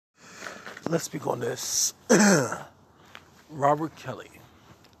Let's speak on this. Robert Kelly,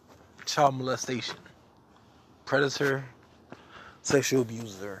 child molestation, predator, sexual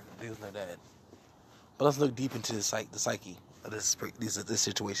abuser, things like that. But let's look deep into the psyche of this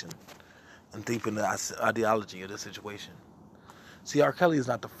situation, and deep in the ideology of this situation. See, R. Kelly is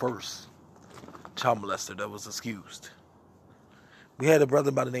not the first child molester that was excused. We had a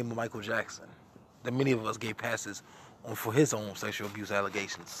brother by the name of Michael Jackson that many of us gave passes on for his own sexual abuse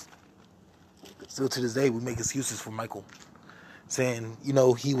allegations. Still to this day, we make excuses for Michael, saying,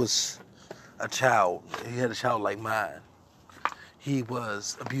 he was a child. He had a childlike mind. He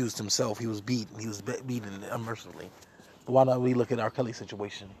was abused himself. He was beaten. He was beaten unmercifully. But why not we look at R. Kelly's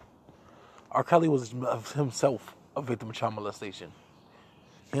situation? R. Kelly was himself a victim of child molestation.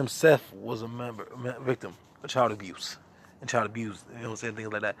 Himself was a victim of child abuse and child abuse.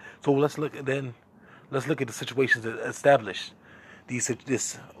 Things like that. So let's look at the situations that established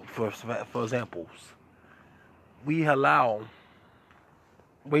this. For examples, we allow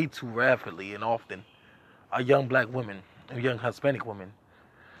way too rapidly and often a young black women and young Hispanic women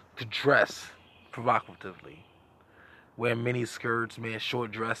to dress provocatively, wear mini skirts, wearing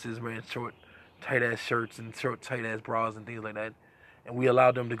short dresses, wearing short tight ass shirts and short tight ass bras and things like that, and we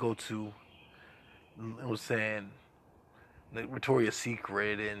allow them to go to, Victoria's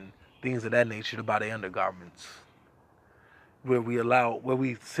Secret and things of that nature to buy their undergarments, where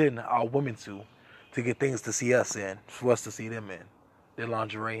we send our women to get things to see us in, for us to see them in, their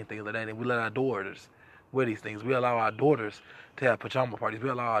lingerie and things like that. And we let our daughters wear these things. We allow our daughters to have pajama parties. We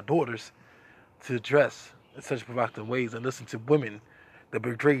allow our daughters to dress in such provocative ways and listen to women that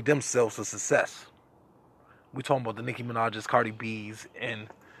betray themselves for success. We're talking about the Nicki Minaj's, Cardi B's, and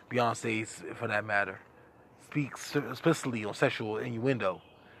Beyonce's, for that matter. Speak explicitly on sexual innuendo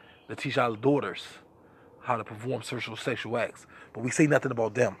that teach our daughters how to perform sexual acts, but we say nothing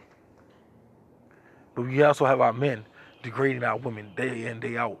about them. But we also have our men degrading our women day in,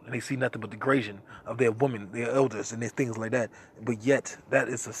 day out, and they see nothing but degradation of their women, their elders, and their things like that. But yet, that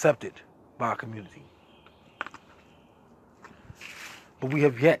is accepted by our community. But we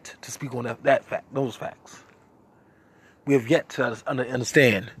have yet to speak on those facts. We have yet to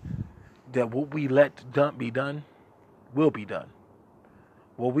understand that what we let be done will be done.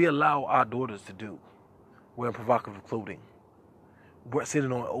 What we allow our daughters to do, wearing provocative clothing, we're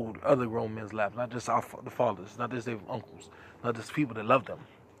sitting on other grown men's laps, not just the fathers, not just their uncles, not just people that love them,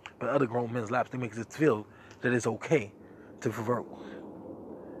 but other grown men's laps. They make us feel that it's okay to pervert.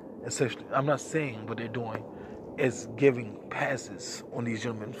 Essentially, I'm not saying what they're doing is giving passes on these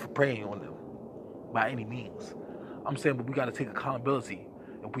gentlemen for preying on them by any means. I'm saying, but we got to take accountability.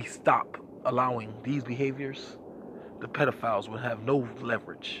 If we stop allowing these behaviors, the pedophiles will have no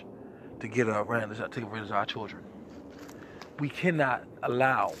leverage to take advantage of our children. We cannot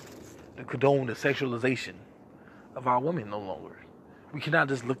allow to condone the sexualization of our women no longer. We cannot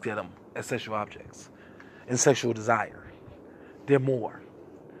just look at them as sexual objects and sexual desire. They're more.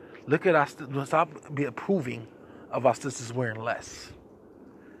 Look at us. Stop approving of our sisters wearing less.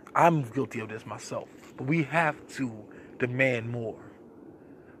 I'm guilty of this myself. But we have to demand more.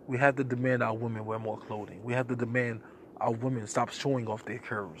 We have to demand our women wear more clothing. We have to demand our women stop showing off their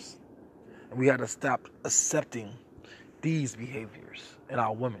curves. And we have to stop accepting these behaviors in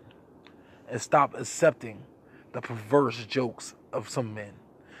our women and stop accepting the perverse jokes of some men.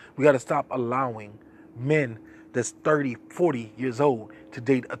 We got to stop allowing men that's 30, 40 years old to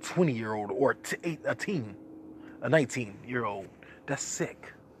date a 20-year-old or a 19-year-old. That's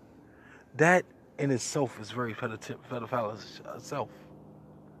sick. That in itself is very pedophile itself.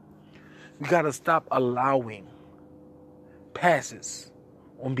 We got to stop allowing passes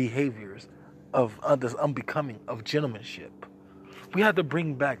on behaviors of unbecoming of gentlemanship. We have to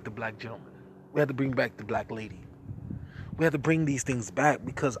bring back the black gentleman. We have to bring back the black lady. We have to bring these things back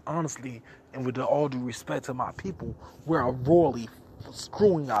because honestly, and with all due respect to my people, we are royally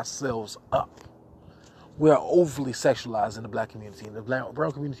screwing ourselves up. We are overly sexualized in the black community and the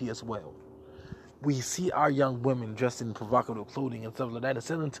brown community as well. We see our young women dressed in provocative clothing and stuff like that.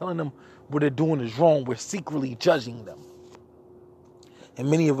 Instead of telling them what they're doing is wrong, we're secretly judging them. And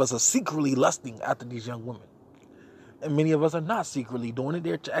many of us are secretly lusting after these young women. And many of us are not secretly doing it.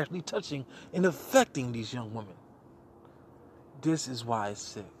 They're actually touching and affecting these young women. This is why it's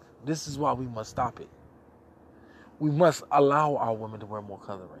sick. This is why we must stop it. We must allow our women to wear more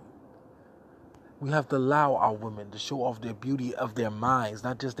coloring. We have to allow our women to show off their beauty of their minds,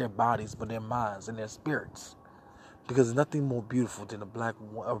 not just their bodies, but their minds and their spirits. Because there's nothing more beautiful than a black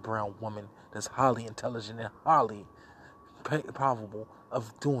or brown woman that's highly intelligent and highly probable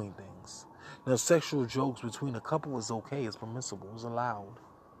of doing things. Now, sexual jokes between a couple is okay, it's permissible, it's allowed.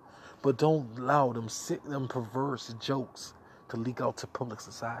 But don't allow them perverse jokes to leak out to public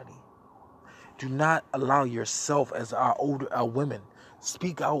society. Do not allow yourself, as our women,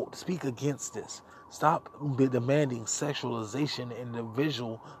 speak out, speak against this. Stop demanding sexualization and the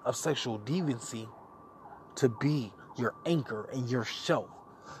visual of sexual deviancy to be your anchor and your shelf,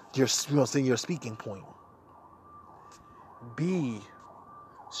 your speaking point. Be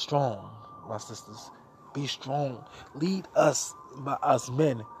strong, my sisters. Be strong. Lead us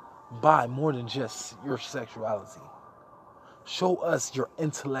men by more than just your sexuality. Show us your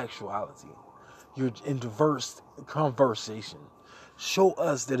intellectuality, your in diverse conversation. Show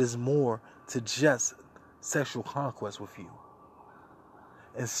us that it's more to just sexual conquest with you.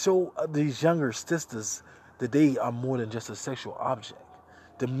 And show these younger sisters that they are more than just a sexual object.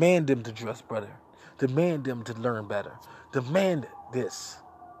 Demand them to dress better. Demand them to learn better. Demand this.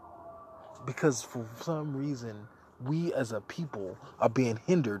 Because for some reason, we as a people are being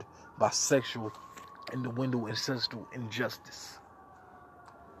hindered by sexual innuendo and sexual injustice.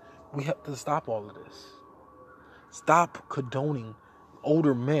 We have to stop all of this. Stop condoning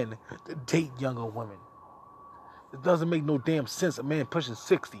older men to date younger women. It doesn't make no damn sense. A man pushing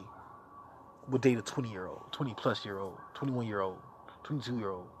 60 would date a 20-year-old, 20-plus-year-old, 21-year-old,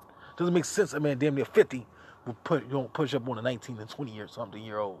 22-year-old. Doesn't make sense. A man damn near 50 would push up on a 19 and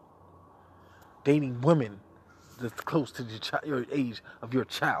 20-something-year-old. Dating women that's close to your age of your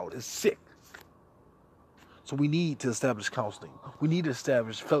child is sick. So we need to establish counseling. We need to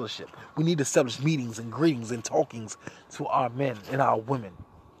establish fellowship. We need to establish meetings and greetings and talkings to our men and our women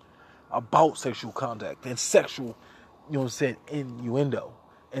about sexual contact and sexual, innuendo,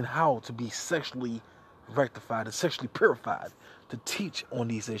 and how to be sexually rectified and sexually purified to teach on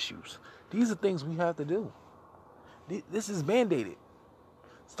these issues. These are things we have to do. This is mandated.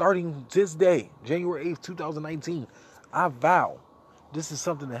 Starting this day, January 8th, 2019, I vow this is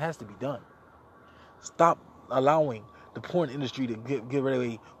something that has to be done. Stop allowing the porn industry to get rid of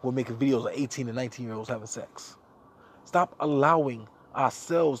it. We're making videos of 18 and 19-year-olds having sex. Stop allowing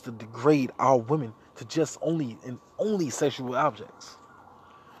ourselves to degrade our women to just only sexual objects.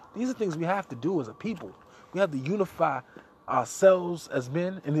 These are things we have to do as a people. We have to unify ourselves as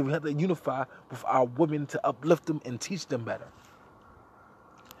men, and then we have to unify with our women to uplift them and teach them better.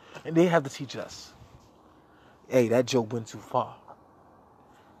 And they have to teach us. Hey, that joke went too far.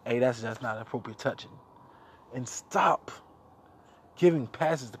 Hey, that's not appropriate touching. And stop giving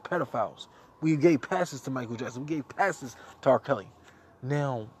passes to pedophiles. We gave passes to Michael Jackson. We gave passes to R. Kelly.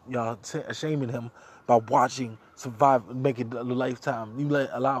 Now, y'all shaming him by watching Survivor, making a lifetime. You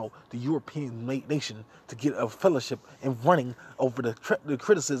allow the European nation to get a fellowship and running over the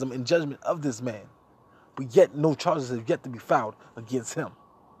criticism and judgment of this man. But yet, no charges have yet to be filed against him.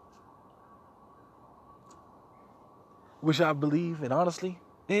 Which I believe, and honestly,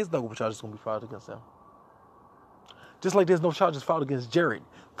 there's no charges going to be filed against him. Just like there's no charges filed against Jared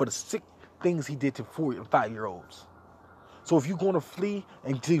for the sick things he did to 4 and 5-year-olds. So if you're going to flee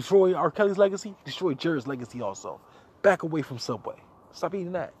and destroy R. Kelly's legacy, destroy Jared's legacy also. Back away from Subway. Stop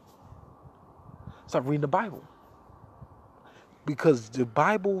eating that. Stop reading the Bible. Because the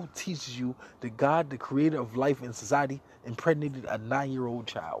Bible teaches you that God, the creator of life and society, impregnated a 9-year-old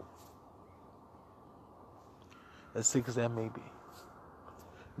child. As sick as that may be.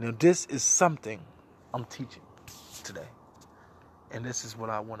 Now this is something I'm teaching today. And this is what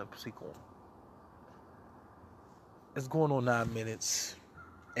I want to speak on. It's going on 9 minutes.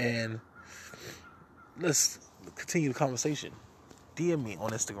 And let's continue the conversation. DM me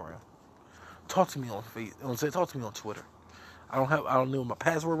on Instagram. Talk to me on Facebook. Talk to me on Twitter. I don't know my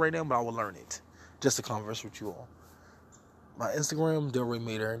password right now, but I will learn it. Just to converse with you all. My Instagram, Delray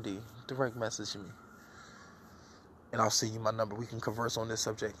Made R&D. Direct message me. And I'll send you my number. We can converse on this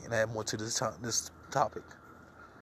subject and add more to this topic.